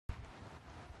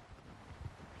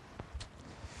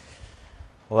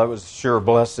Well, that was sure a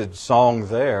blessed song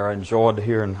there. I enjoyed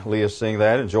hearing Leah sing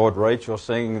that. Enjoyed Rachel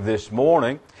singing this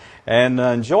morning. And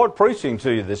enjoyed preaching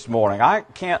to you this morning. I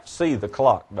can't see the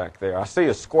clock back there. I see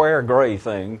a square gray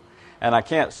thing, and I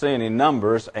can't see any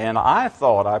numbers. And I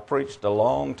thought I preached a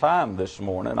long time this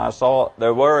morning. I saw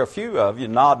there were a few of you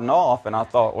nodding off, and I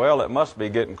thought, well, it must be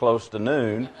getting close to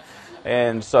noon.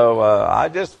 And so I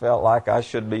just felt like I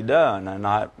should be done, and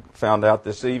I found out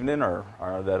this evening, or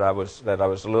that I was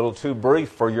a little too brief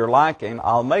for your liking.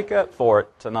 I'll make up for it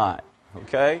tonight,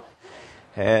 okay?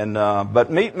 And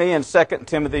but meet me in 2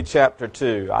 Timothy chapter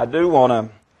 2. I do want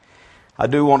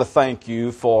to thank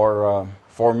you for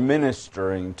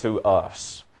ministering to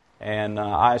us, and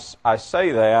I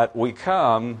say that we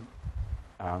come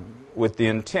with the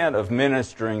intent of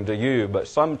ministering to you, but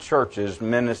some churches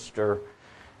minister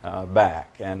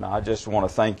back, and I just want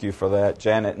to thank you for that.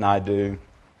 Janet and I do,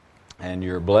 and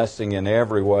you're a blessing in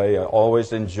every way. I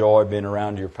always enjoy being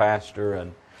around your pastor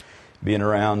and being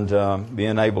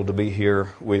able to be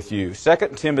here with you. 2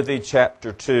 Timothy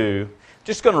chapter 2,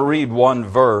 just going to read one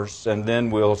verse, and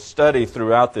then we'll study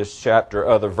throughout this chapter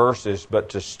other verses, but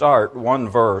to start, one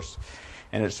verse,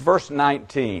 and it's verse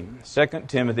 19. 2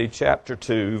 Timothy chapter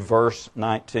 2, verse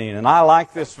 19. And I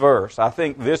like this verse. I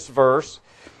think this verse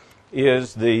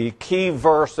is the key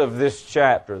verse of this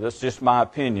chapter. That's just my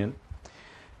opinion,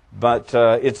 but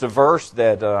it's a verse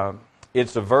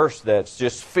that's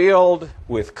just filled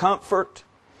with comfort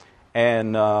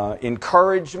and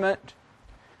encouragement,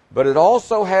 but it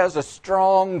also has a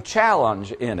strong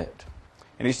challenge in it.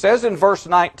 And he says in verse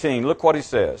 19, look what he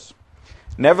says: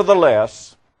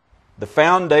 "Nevertheless, the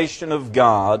foundation of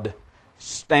God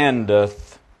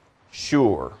standeth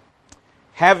sure,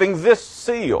 having this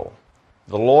seal,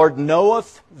 the Lord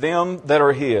knoweth them that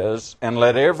are His, and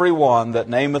let every one that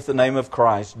nameth the name of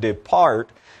Christ depart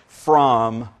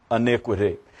from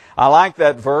iniquity." I like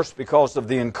that verse because of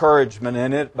the encouragement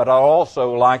in it, but I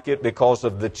also like it because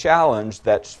of the challenge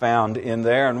that's found in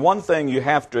there. And one thing you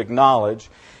have to acknowledge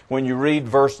when you read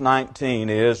verse 19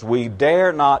 is we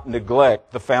dare not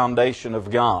neglect the foundation of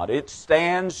God. It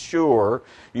stands sure.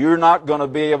 You're not going to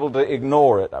be able to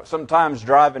ignore it. Sometimes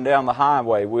driving down the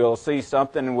highway, we'll see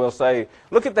something and we'll say,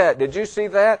 "Look at that, did you see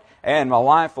that?" And my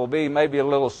wife will be maybe a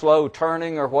little slow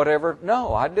turning or whatever.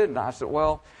 "No, I didn't." I said,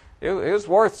 "Well, it was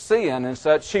worth seeing," and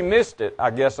such. She missed it, I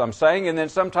guess I'm saying. And then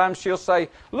sometimes she'll say,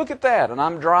 "Look at that," and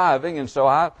I'm driving, and so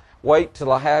I wait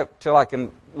till I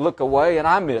can look away, and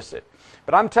I miss it.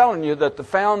 But I'm telling you that the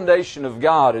foundation of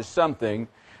God is something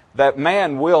that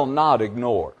man will not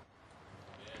ignore.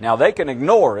 Now, they can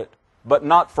ignore it, but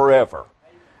not forever.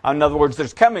 In other words,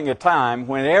 there's coming a time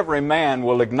when every man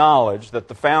will acknowledge that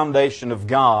the foundation of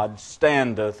God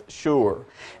standeth sure.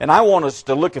 And I want us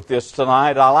to look at this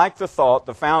tonight. I like the thought,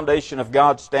 the foundation of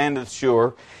God standeth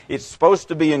sure. It's supposed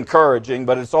to be encouraging,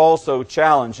 but it's also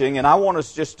challenging. And I want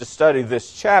us just to study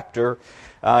this chapter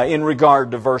in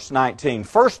regard to verse 19.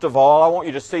 First of all, I want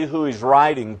you to see who he's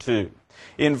writing to.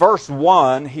 In verse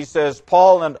 1, he says,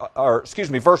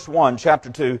 verse 1, chapter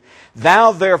 2,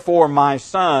 "Thou therefore, my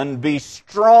son, be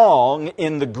strong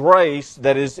in the grace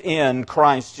that is in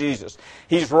Christ Jesus."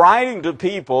 He's writing to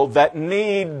people that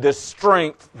need the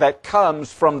strength that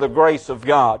comes from the grace of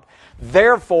God.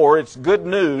 Therefore, it's good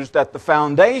news that the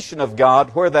foundation of God,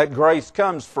 where that grace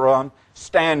comes from,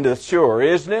 standeth sure,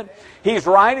 isn't it? He's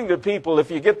writing to people,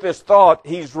 if you get this thought,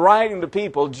 he's writing to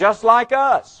people just like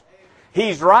us.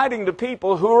 He's writing to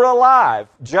people who are alive,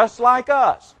 just like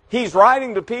us. He's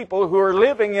writing to people who are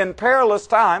living in perilous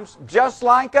times, just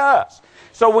like us.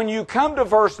 So when you come to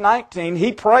verse 19,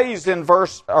 he prays he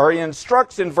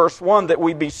instructs in verse 1 that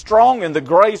we be strong in the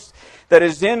grace that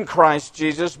is in Christ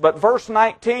Jesus. But verse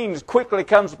 19 quickly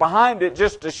comes behind it,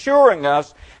 just assuring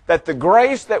us that the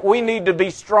grace that we need to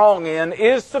be strong in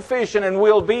is sufficient and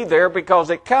will be there because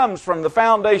it comes from the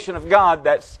foundation of God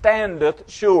that standeth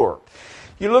sure.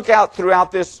 You look out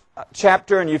throughout this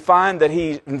chapter and you find that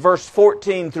in verse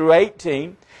 14 through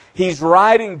 18, he's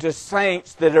writing to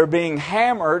saints that are being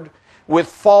hammered with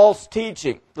false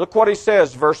teaching. Look what he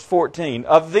says, verse 14.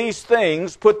 "Of these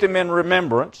things put them in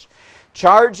remembrance,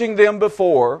 charging them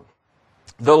before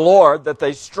the Lord that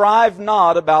they strive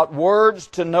not about words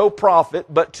to no profit,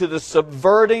 but to the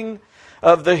subverting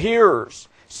of the hearers.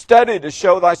 Study to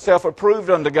show thyself approved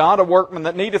unto God, a workman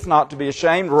that needeth not to be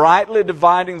ashamed, rightly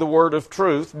dividing the word of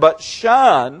truth, but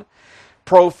shun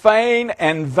profane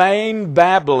and vain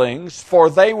babblings, for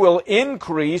they will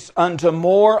increase unto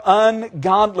more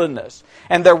ungodliness.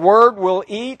 And their word will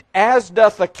eat as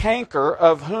doth a canker,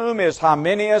 of whom is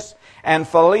Hymenaeus and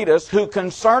Philetus, who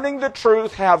concerning the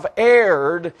truth have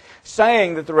erred,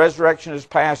 saying that the resurrection is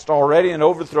past already, and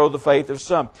overthrow the faith of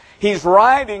some. He's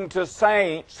writing to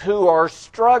saints who are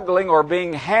struggling or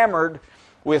being hammered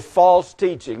with false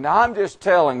teaching. Now, I'm just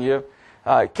telling you,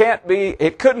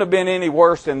 it couldn't have been any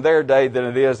worse in their day than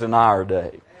it is in our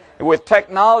day. With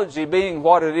technology being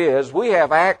what it is, we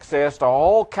have access to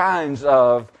all kinds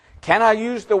of, can I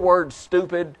use the word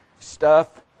stupid stuff?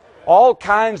 All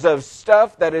kinds of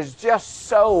stuff that is just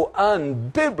so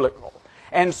unbiblical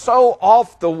and so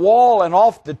off the wall and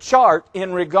off the chart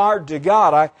in regard to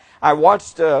God. I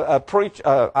watched a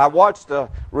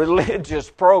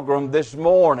religious program this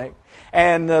morning.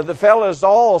 And the fellas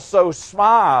all so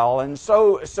smile and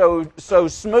so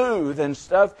smooth and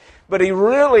stuff, but he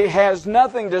really has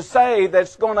nothing to say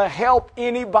that's going to help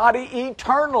anybody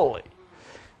eternally.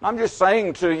 I'm just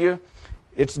saying to you,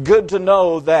 it's good to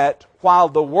know that while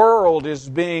the world is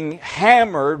being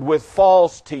hammered with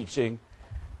false teaching,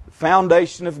 the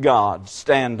foundation of God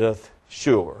standeth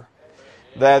sure.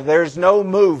 That there's no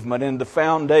movement in the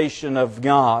foundation of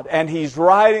God. And he's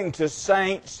writing to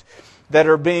saints that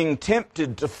are being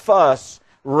tempted to fuss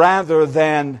rather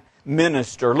than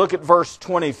minister. Look at verse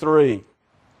 23.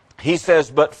 He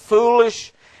says, "But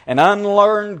foolish and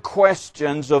unlearned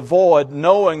questions avoid,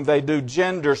 knowing they do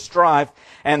gender strife.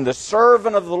 And the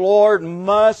servant of the Lord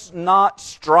must not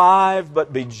strive,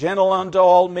 but be gentle unto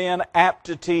all men, apt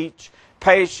to teach,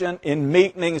 patient, in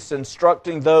meekness,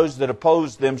 instructing those that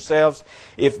oppose themselves,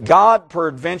 if God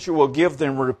peradventure will give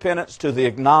them repentance to the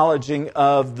acknowledging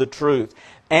of the truth.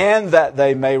 And that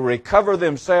they may recover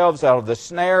themselves out of the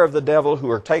snare of the devil, who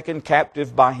are taken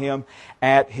captive by him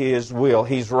at his will."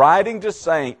 He's writing to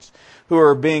saints who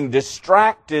are being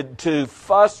distracted to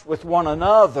fuss with one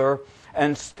another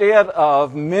instead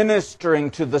of ministering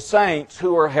to the saints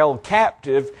who are held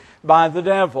captive by the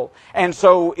devil. And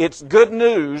so it's good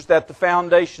news that the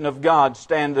foundation of God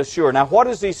standeth sure. Now what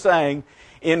is he saying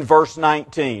in verse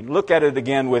 19? Look at it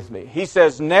again with me. He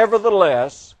says,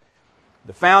 "Nevertheless,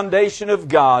 the foundation of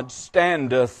God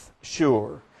standeth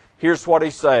sure." Here's what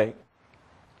he's saying.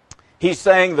 He's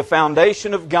saying the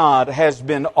foundation of God has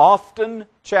been often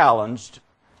challenged,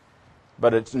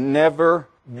 but it's never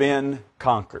been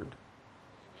conquered.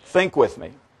 Think with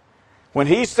me. When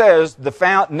he says,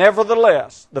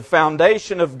 "Nevertheless, the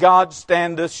foundation of God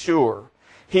standeth sure,"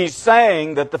 he's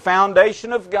saying that the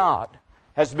foundation of God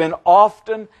has been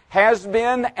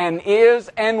and is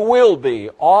and will be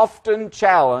often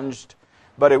challenged,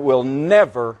 but it will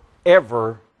never,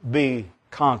 ever be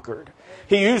conquered.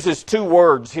 He uses two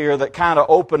words here that kind of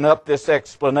open up this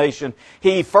explanation.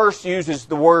 He first uses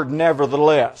the word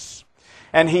nevertheless.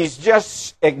 And he's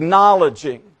just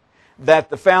acknowledging that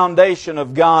the foundation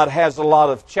of God has a lot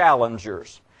of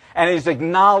challengers. And he's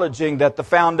acknowledging that the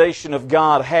foundation of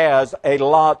God has a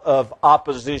lot of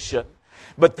opposition.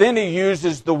 But then he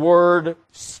uses the word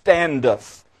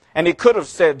standeth. And he could have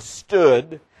said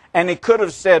stood. And he could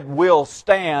have said will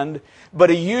stand, but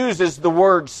he uses the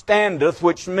word standeth,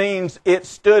 which means it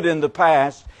stood in the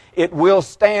past, it will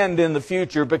stand in the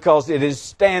future because it is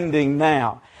standing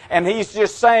now. And he's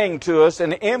just saying to us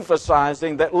and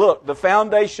emphasizing that, look, the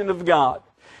foundation of God,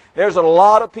 there's a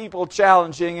lot of people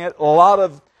challenging it, a lot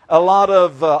of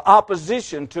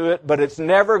opposition to it, but it's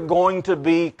never going to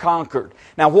be conquered.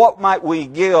 Now, what might we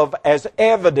give as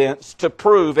evidence to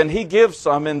prove, and he gives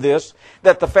some in this,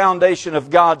 that the foundation of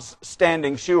God's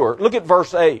standing sure? Look at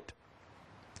verse 8.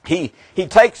 He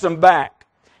takes them back,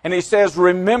 and he says,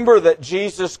 "Remember that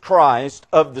Jesus Christ,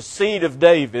 of the seed of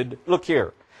David," look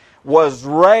here, "was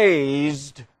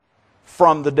raised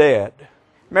from the dead."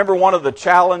 Remember, one of the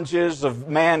challenges of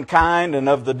mankind and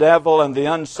of the devil and the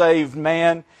unsaved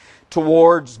man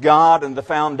towards God and the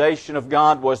foundation of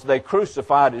God was they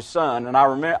crucified His Son. And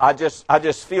I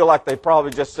just feel like they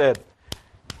probably just said,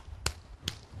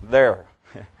 "There,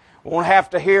 won't have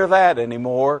to hear that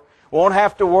anymore. Won't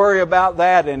have to worry about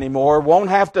that anymore. Won't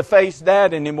have to face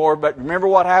that anymore." But remember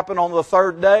what happened on the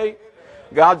third day?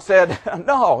 God said,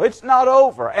 "No, it's not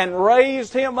over," and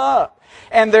raised Him up.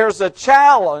 And there's a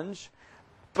challenge,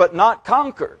 but not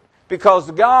conquered,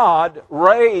 because God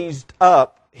raised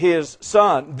up His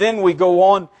Son. Then we go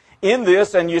on in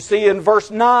this, and you see in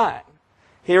verse 9,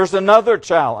 here's another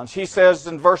challenge. He says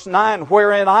in verse 9,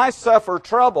 "Wherein I suffer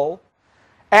trouble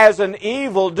as an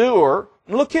evildoer,"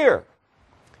 look here,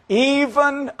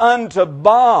 "even unto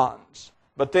bonds."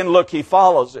 But then look, he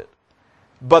follows it,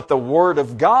 "But the word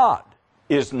of God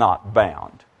is not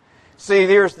bound." See,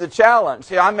 here's the challenge.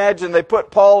 See, I imagine they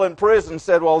put Paul in prison and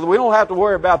said, well, we don't have to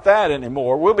worry about that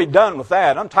anymore. We'll be done with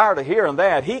that. I'm tired of hearing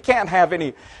that. He can't have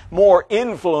any more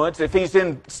influence if he's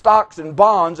in stocks and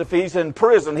bonds, if he's in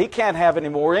prison. He can't have any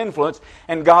more influence.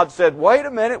 And God said, wait a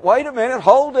minute,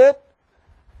 hold it.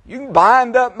 You can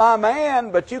bind up my man,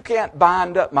 but you can't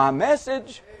bind up my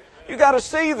message. You got to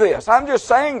see this. I'm just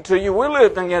saying to you, we're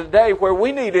living in a day where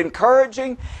we need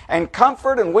encouraging and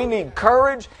comfort, and we need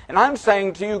courage. And I'm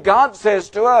saying to you, God says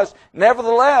to us,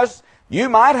 nevertheless, you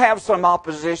might have some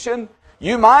opposition.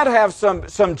 You might have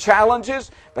some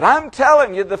challenges. But I'm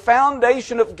telling you, the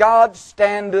foundation of God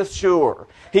standeth sure.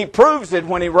 He proves it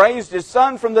when He raised His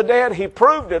Son from the dead. He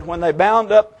proved it when they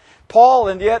bound up Paul,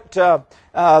 and yet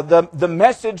the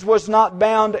message was not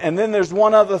bound. And then there's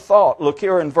one other thought. Look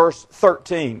here in verse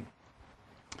 13.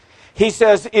 He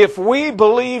says, if we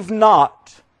believe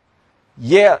not,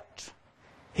 yet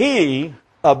He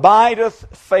abideth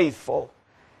faithful.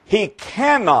 He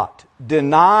cannot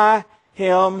deny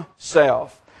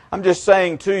Himself. I'm just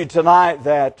saying to you tonight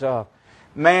that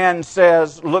man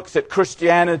looks at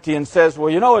Christianity and says, well,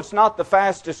 you know, it's not the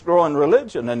fastest growing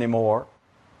religion anymore.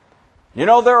 You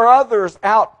know, there are others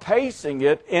outpacing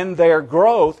it in their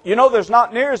growth. You know, there's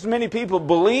not near as many people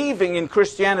believing in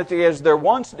Christianity as there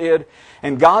once did.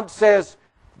 And God says,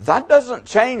 that doesn't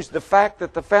change the fact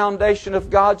that the foundation of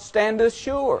God standeth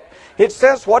sure. It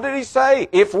says, what did He say?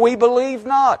 If we believe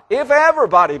not. If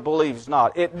everybody believes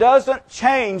not. It doesn't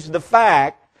change the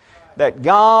fact that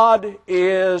God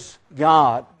is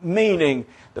God. Meaning,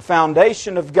 the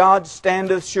foundation of God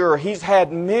standeth sure. He's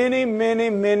had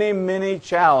many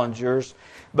challengers,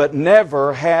 but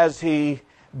never has He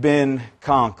been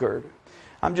conquered.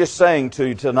 I'm just saying to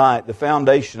you tonight, the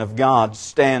foundation of God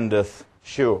standeth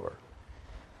sure.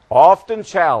 Often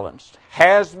challenged,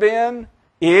 has been,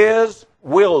 is,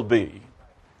 will be.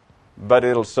 But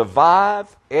it'll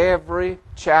survive every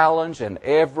challenge and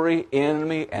every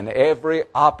enemy and every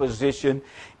opposition.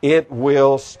 It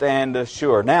will stand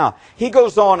assured. Now, he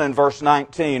goes on in verse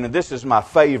 19, and this is my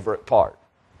favorite part.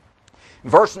 In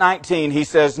verse 19, he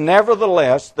says,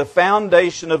 nevertheless, the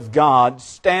foundation of God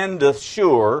standeth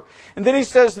sure. And then he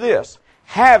says this,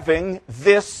 having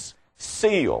this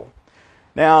seal.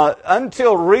 Now,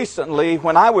 until recently,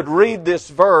 when I would read this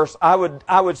verse, I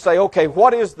would say, okay,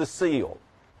 what is the seal?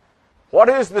 What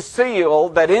is the seal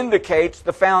that indicates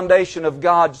the foundation of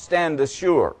God standeth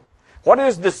sure? What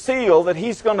is the seal that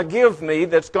He's going to give me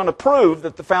that's going to prove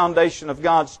that the foundation of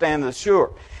God standeth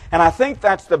sure? And I think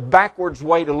that's the backwards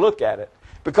way to look at it.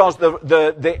 Because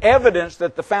the evidence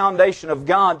that the foundation of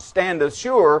God standeth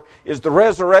sure is the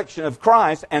resurrection of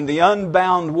Christ and the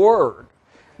unbound Word.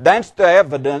 That's the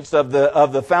evidence of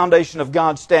the foundation of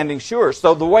God standing sure.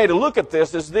 So the way to look at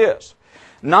this is this.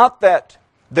 Not that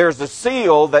there's a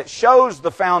seal that shows the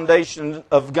foundation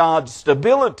of God's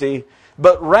stability,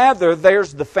 but rather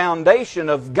there's the foundation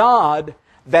of God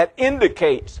that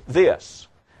indicates this.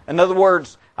 In other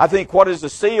words, I think what is a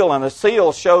seal? And a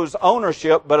seal shows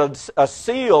ownership, but a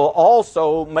seal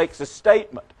also makes a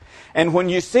statement. And when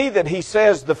you see that he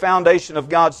says the foundation of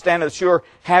God standeth sure,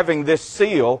 having this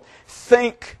seal,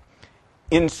 think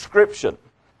inscription.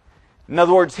 In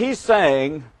other words, he's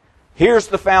saying, here's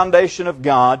the foundation of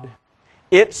God.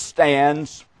 It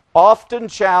stands, often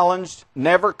challenged,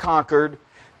 never conquered.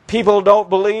 People don't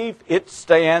believe, it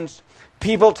stands.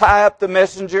 People tie up the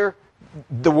messenger,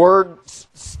 the Word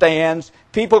stands.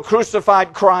 People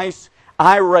crucified Christ,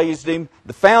 I raised Him.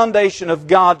 The foundation of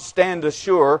God standeth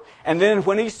sure. And then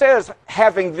when he says,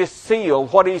 having this seal,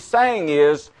 what he's saying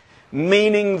is,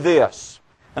 meaning this.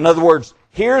 In other words,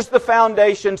 here's the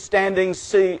foundation standing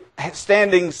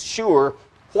sure.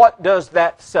 What does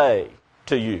that say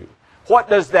to you? What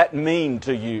does that mean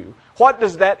to you? What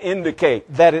does that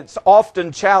indicate? That it's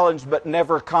often challenged but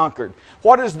never conquered.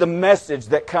 What is the message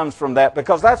that comes from that?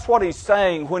 Because that's what he's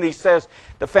saying when he says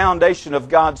the foundation of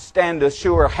God standeth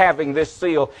sure, having this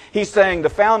seal. He's saying the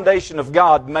foundation of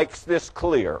God makes this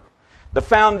clear. The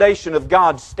foundation of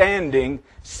God standing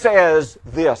says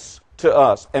this to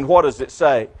us. And what does it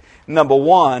say? Number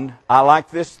one, I like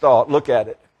this thought. Look at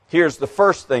it. Here's the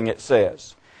first thing it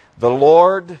says. The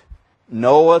Lord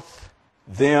knoweth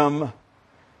them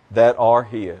that are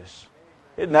His.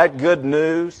 Isn't that good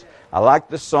news? I like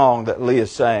the song that Leah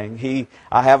sang.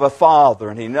 I have a Father,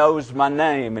 and He knows my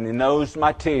name, and He knows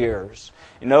my tears.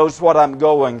 He knows what I'm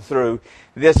going through.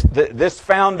 This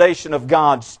foundation of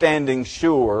God standing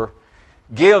sure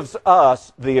gives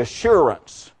us the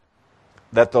assurance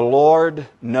that the Lord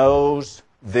knows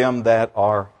them that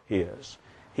are His.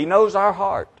 He knows our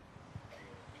heart.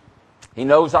 He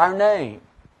knows our name.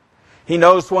 He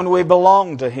knows when we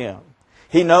belong to Him.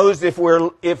 He knows if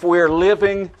we're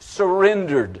living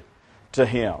surrendered to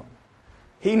Him.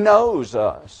 He knows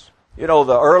us. You know,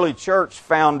 the early church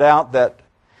found out that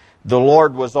the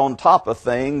Lord was on top of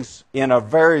things in a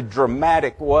very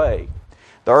dramatic way.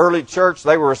 The early church,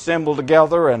 they were assembled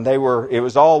together and it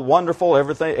was all wonderful.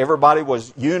 Everybody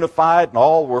was unified and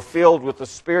all were filled with the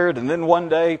Spirit. And then one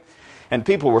day, and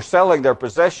people were selling their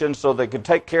possessions so they could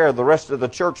take care of the rest of the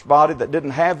church body that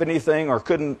didn't have anything or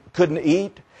couldn't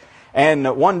eat.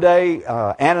 And one day,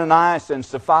 Ananias and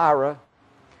Sapphira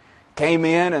came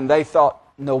in and they thought,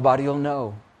 nobody will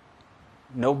know.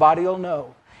 Nobody will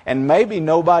know. And maybe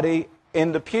nobody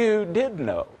in the pew did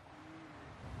know.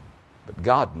 But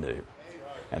God knew.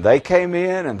 And they came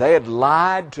in and they had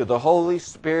lied to the Holy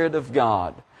Spirit of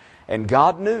God. And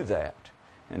God knew that.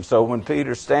 And so when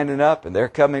Peter's standing up and they're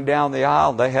coming down the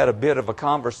aisle, they had a bit of a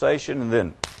conversation and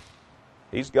then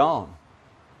he's gone.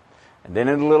 And then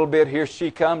in a little bit, here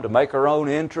she come to make her own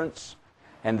entrance.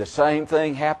 And the same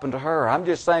thing happened to her. I'm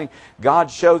just saying, God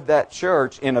showed that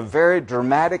church in a very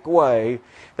dramatic way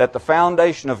that the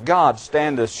foundation of God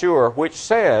standeth sure, which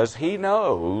says He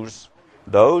knows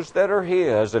those that are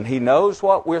His, and He knows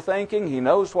what we're thinking, He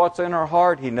knows what's in our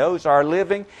heart, He knows our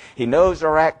living, He knows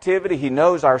our activity, He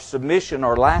knows our submission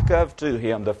or lack of to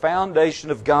Him. The foundation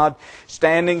of God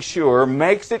standing sure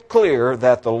makes it clear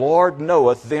that the Lord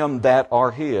knoweth them that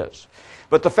are His.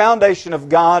 But the foundation of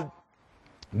God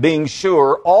being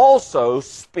sure also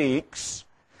speaks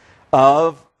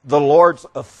of the Lord's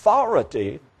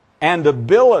authority and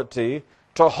ability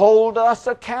to hold us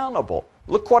accountable.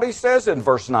 Look what He says in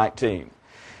verse 19.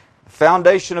 The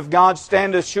foundation of God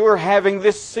standeth sure, having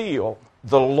this seal: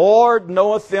 the Lord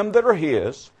knoweth them that are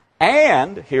His.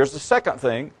 And, here's the second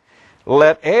thing,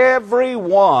 let every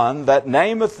one that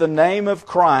nameth the name of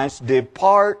Christ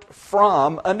depart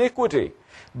from iniquity.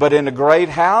 But in a great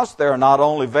house there are not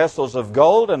only vessels of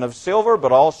gold and of silver,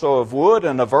 but also of wood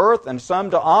and of earth, and some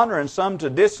to honor and some to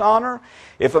dishonor.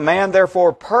 If a man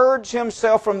therefore purge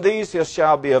himself from these, he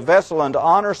shall be a vessel unto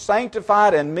honor,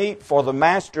 sanctified and meet for the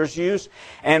master's use,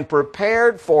 and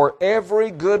prepared for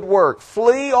every good work.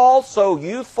 Flee also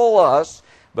youthful lusts,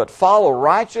 but follow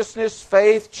righteousness,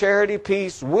 faith, charity,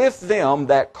 peace with them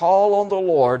that call on the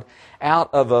Lord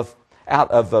out of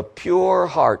a pure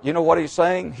heart. You know what He's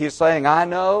saying? He's saying, I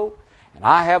know, and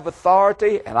I have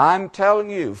authority, and I'm telling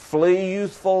you, flee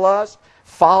youthful lust,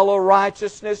 follow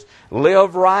righteousness,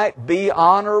 live right, be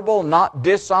honorable, not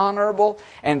dishonorable,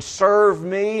 and serve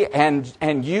me,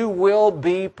 and you will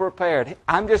be prepared.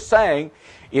 I'm just saying,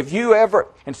 if you ever,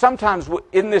 and sometimes,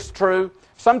 isn't this true?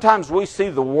 Sometimes we see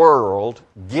the world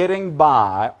getting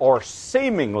by, or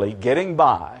seemingly getting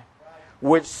by,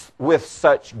 with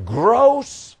such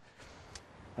gross,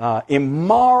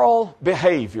 immoral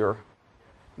behavior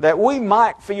that we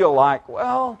might feel like,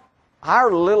 well,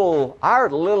 our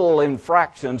little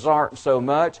infractions aren't so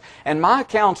much. And my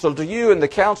counsel to you and the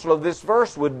counsel of this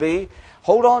verse would be,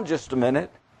 hold on just a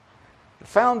minute. The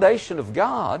foundation of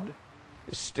God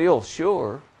is still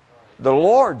sure. The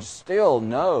Lord still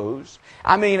knows.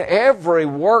 I mean, every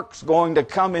work's going to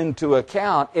come into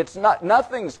account.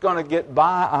 Nothing's going to get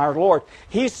by our Lord.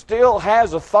 He still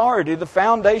has authority. The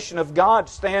foundation of God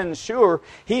stands sure.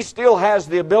 He still has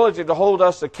the ability to hold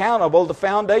us accountable. The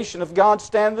foundation of God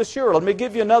stands sure. Let me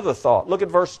give you another thought. Look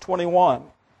at verse 21.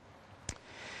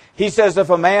 He says, if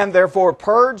a man therefore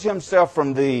purge himself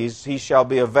from these, he shall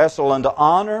be a vessel unto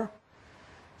honor,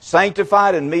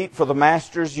 sanctified and meet for the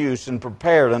master's use, and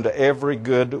prepared unto every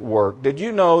good work. Did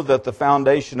you know that the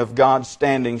foundation of God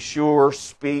standing sure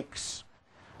speaks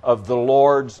of the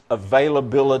Lord's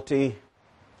availability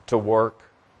to work?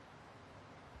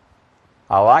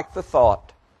 I like the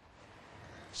thought.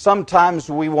 Sometimes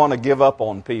we want to give up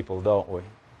on people, don't we?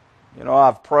 You know,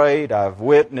 I've prayed, I've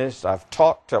witnessed, I've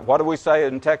talked to, what do we say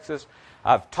in Texas?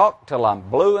 I've talked till I'm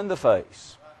blue in the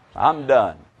face. I'm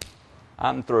done.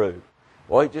 I'm through.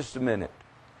 Wait just a minute.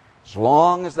 As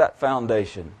long as that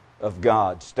foundation of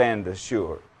God standeth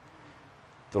sure,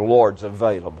 the Lord's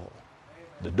available.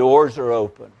 The doors are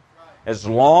open. As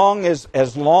long as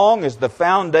the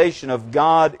foundation of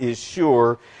God is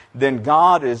sure, then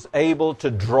God is able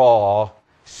to draw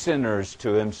sinners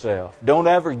to Himself. Don't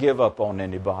ever give up on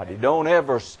anybody. Don't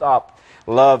ever stop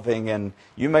loving. And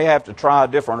you may have to try a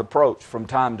different approach from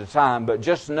time to time, but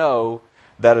just know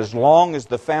that as long as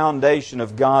the foundation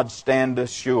of God standeth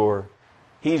sure,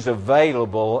 He's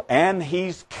available and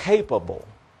He's capable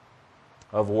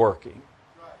of working.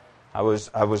 I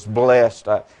was blessed.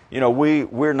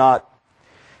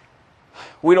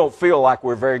 We don't feel like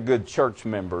we're very good church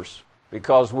members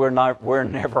because we're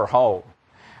never home.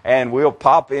 and we'll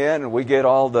pop in and we get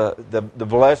all the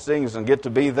blessings and get to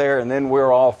be there, and then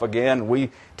we're off again.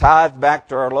 We tithe back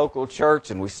to our local church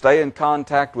and we stay in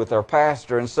contact with our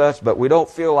pastor and such, but we don't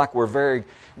feel like we're very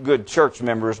good church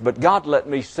members. But God let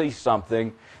me see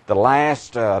something the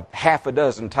last half a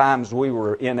dozen times we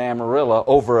were in Amarillo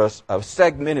over a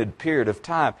segmented period of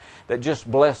time that just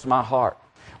blessed my heart.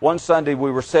 One Sunday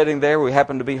we were sitting there, we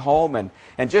happened to be home, and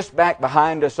just back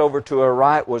behind us over to our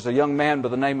right was a young man by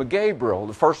the name of Gabriel,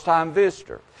 the first-time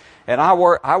visitor. And I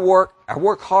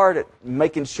work hard at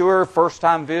making sure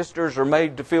first-time visitors are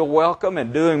made to feel welcome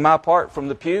and doing my part from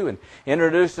the pew and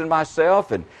introducing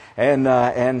myself. And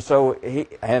so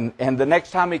the next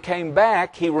time he came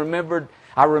back,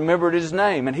 I remembered his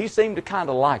name, and he seemed to kind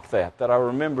of like that I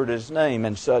remembered his name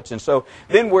and such. And so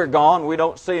then we're gone. We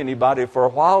don't see anybody for a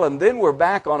while, and then we're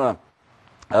back on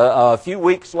a few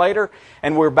weeks later,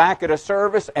 and we're back at a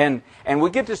service, and we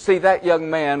get to see that young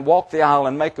man walk the aisle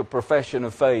and make a profession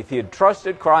of faith. He had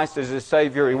trusted Christ as his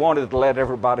Savior. He wanted to let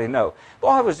everybody know.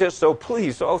 Well, I was just so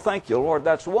pleased. Oh, thank you, Lord.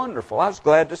 That's wonderful. I was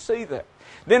glad to see that.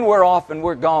 Then we're off and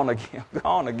we're gone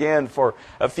again for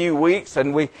a few weeks,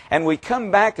 and we come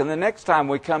back, and the next time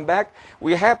we come back,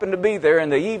 we happen to be there in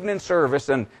the evening service,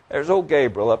 and there's old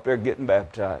Gabriel up there getting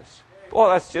baptized. Boy,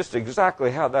 that's just exactly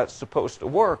how that's supposed to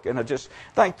work, and I just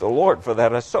thank the Lord for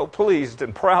that. I was so pleased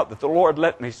and proud that the Lord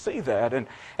let me see that. And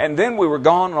then we were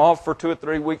gone and off for 2 or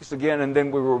 3 weeks again, and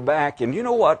then we were back. And you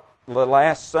know what? The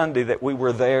last Sunday that we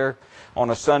were there,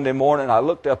 on a Sunday morning, I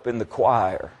looked up in the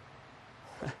choir.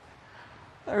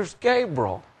 There's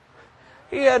Gabriel.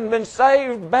 He hadn't been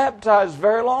saved, baptized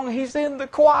very long. He's in the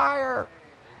choir.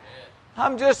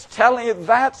 I'm just telling you,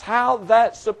 that's how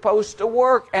that's supposed to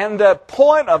work. And the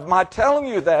point of my telling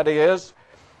you that is,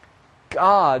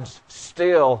 God's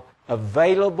still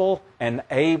available and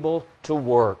able to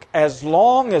work. As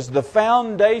long as the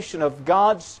foundation of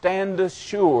God standeth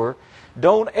sure,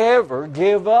 don't ever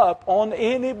give up on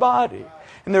anybody.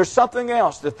 And there's something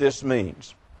else that this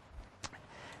means.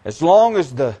 As long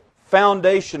as the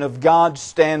foundation of God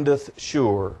standeth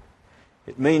sure,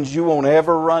 it means you won't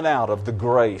ever run out of the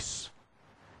grace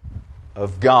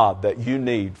of God that you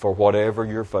need for whatever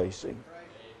you're facing.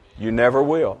 You never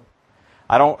will.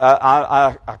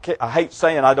 I hate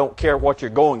saying I don't care what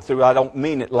you're going through. I don't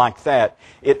mean it like that.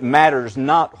 It matters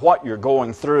not what you're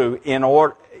going through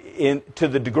to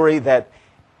the degree that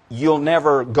you'll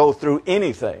never go through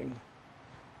anything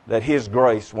that His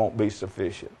grace won't be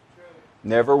sufficient.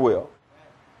 Never will.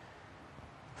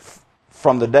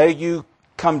 From the day you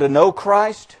come to know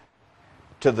Christ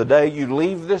to the day you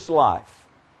leave this life,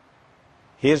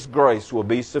 His grace will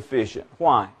be sufficient.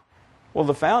 Why? Well,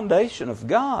 the foundation of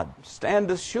God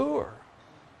standeth sure.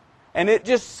 And it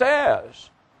just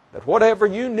says that whatever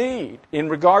you need in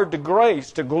regard to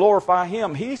grace to glorify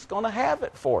Him, He's going to have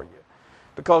it for you.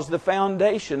 Because the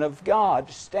foundation of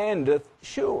God standeth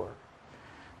sure.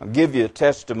 I'll give you a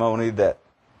testimony that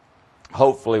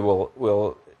hopefully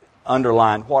will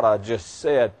underline what I just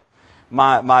said.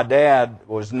 My dad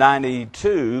was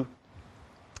 92,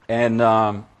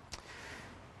 and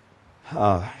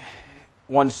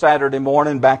one Saturday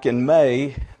morning back in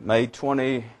May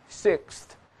 26th,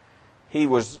 he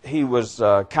was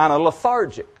kind of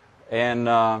lethargic,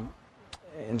 and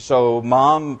so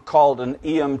Mom called an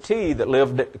EMT that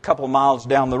lived a couple miles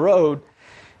down the road,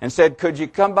 and said, "Could you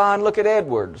come by and look at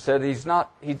Edward?" Said he's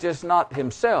just not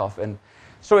himself. And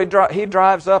so he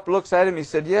drives up, looks at him. He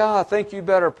said, "Yeah, I think you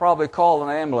better probably call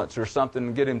an ambulance or something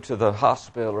and get him to the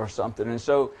hospital or something." And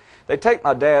so they take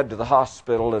my dad to the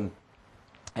hospital, and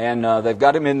they've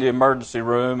got him in the emergency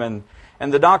room,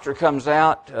 and the doctor comes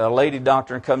out, a lady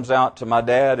doctor comes out to my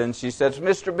dad, and she says,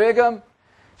 "Mr. Bigham,"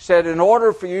 said, "in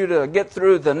order for you to get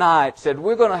through the night," said,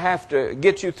 "we're going to have to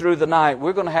get you through the night.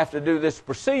 We're going to have to do this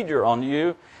procedure on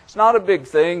you. It's not a big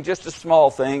thing, just a small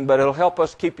thing, but it'll help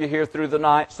us keep you here through the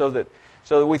night so that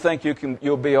we think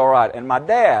you'll be all right." And my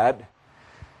dad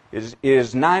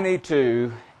is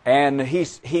 92, and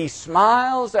he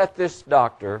smiles at this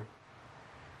doctor,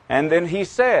 and then he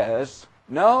says,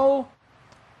 "No,"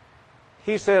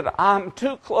 he said, "I'm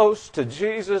too close to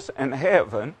Jesus and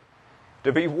heaven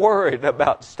to be worried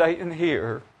about staying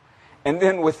here." And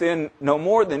then within no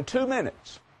more than 2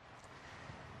 minutes,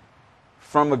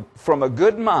 from a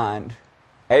good mind,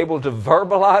 able to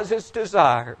verbalize his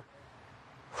desire,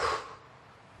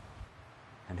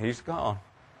 and he's gone.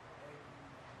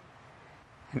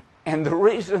 And the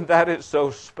reason that is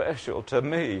so special to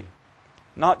me,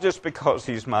 not just because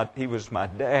he was my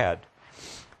dad,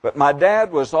 but my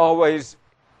dad was always,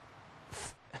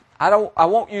 I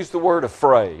won't use the word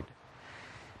afraid,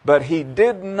 But he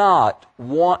did not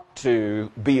want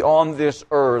to be on this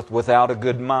earth without a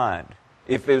good mind.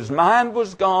 If his mind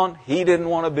was gone, he didn't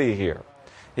want to be here.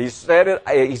 He said,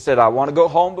 I want to go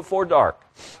home before dark,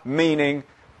 meaning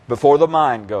before the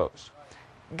mind goes.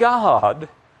 God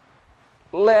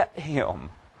let him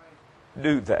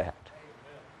do that.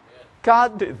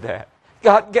 God did that.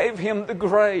 God gave him the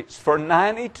grace for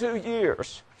 92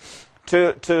 years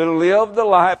to live the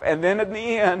life, and then in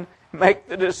the end make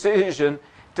the decision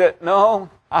that, no,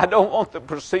 I don't want the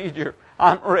procedure.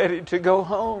 I'm ready to go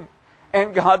home.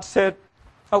 And God said,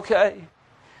 okay.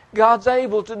 God's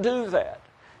able to do that.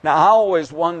 Now, I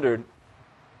always wondered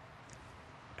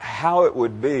how it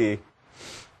would be.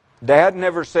 Dad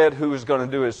never said who was going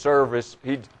to do his service,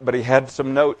 but he had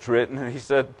some notes written, and he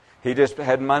said he just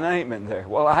had my name in there.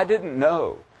 Well, I didn't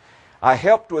know. I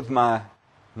helped with my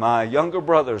younger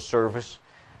brother's service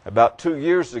about 2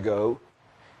 years ago,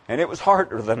 and it was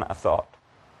harder than I thought.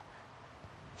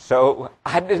 So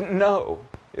I didn't know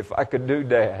if I could do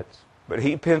Dad's, but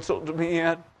he penciled me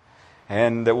in,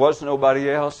 and there was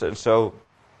nobody else, and so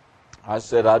I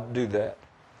said I'd do that.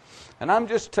 And I'm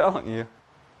just telling you,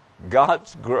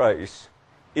 God's grace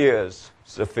is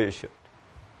sufficient.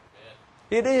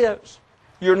 It is.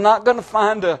 You're not going to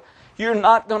find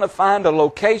a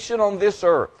location on this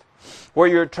earth where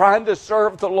you're trying to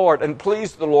serve the Lord and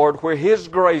please the Lord where His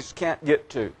grace can't get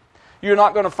to. You're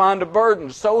not going to find a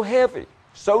burden so heavy,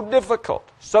 so difficult,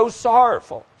 so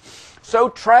sorrowful, so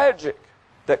tragic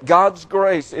that God's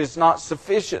grace is not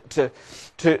sufficient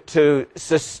to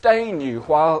sustain you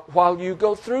while you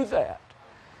go through that.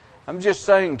 I'm just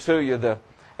saying to you,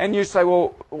 and you say,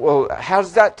 well,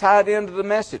 how's that tied into the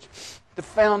message? The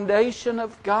foundation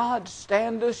of God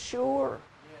standeth sure.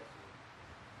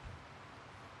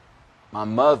 My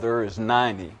mother is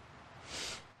 90.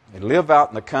 They live out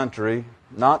in the country,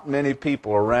 not many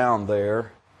people around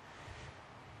there.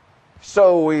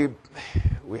 So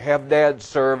we have Dad's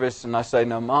service, and I say,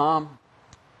 now, Mom,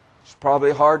 it's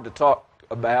probably hard to talk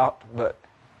about, but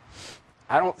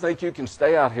I don't think you can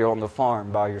stay out here on the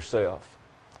farm by yourself.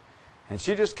 And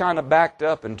she just kind of backed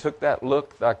up and took that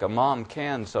look like a mom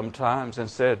can sometimes and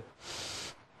said,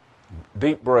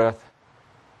 deep breath,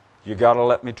 you got to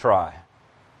let me try.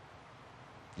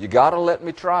 You got to let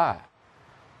me try.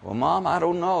 Well, Mom, I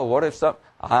don't know. What if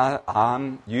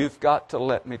you've got to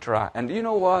let me try. And do you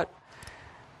know what?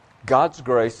 God's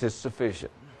grace is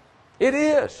sufficient. It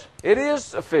is. It is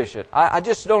sufficient. I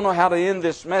just don't know how to end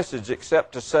this message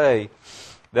except to say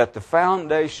that the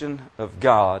foundation of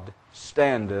God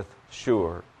standeth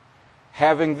sure.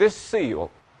 Having this seal,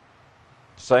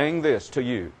 saying this to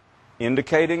you,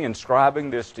 indicating, inscribing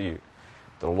this to you,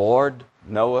 the Lord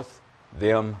knoweth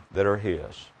them that are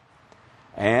His.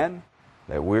 And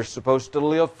that we're supposed to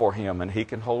live for Him and He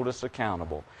can hold us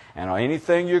accountable. And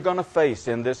anything you're going to face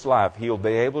in this life, He'll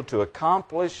be able to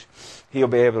accomplish. He'll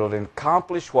be able to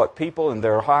accomplish what people in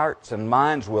their hearts and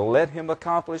minds will let Him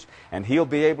accomplish. And He'll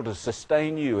be able to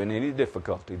sustain you in any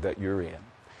difficulty that you're in.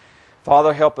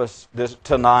 Father, help us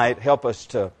tonight. Help us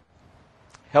to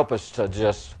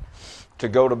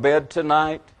go to bed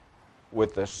tonight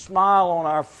with a smile on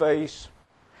our face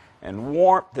and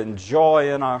warmth and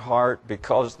joy in our heart,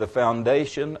 because the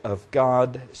foundation of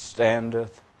God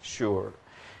standeth sure.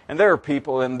 And there are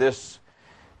people in this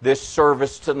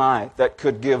service tonight that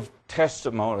could give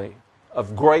testimony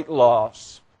of great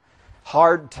loss,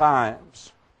 hard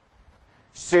times,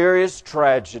 serious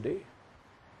tragedy,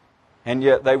 and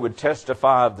yet they would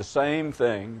testify of the same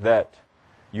thing, that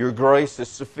your grace is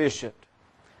sufficient,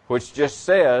 which just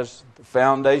says the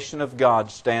foundation of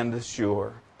God standeth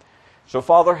sure. So,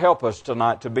 Father, help us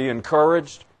tonight to be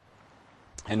encouraged.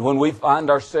 And when we find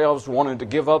ourselves wanting to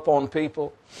give up on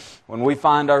people, when we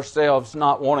find ourselves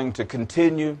not wanting to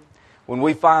continue, when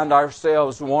we find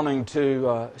ourselves wanting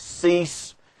to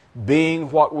cease being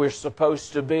what we're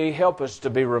supposed to be, help us to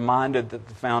be reminded that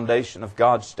the foundation of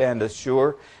God standeth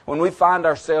sure. When we find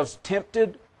ourselves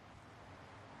tempted,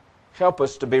 help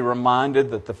us to be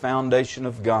reminded that the foundation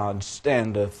of God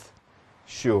standeth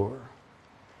sure.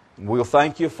 And we'll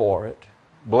thank you for it.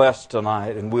 Bless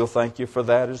tonight, and we'll thank you for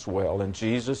that as well. In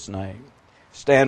Jesus' name, stand.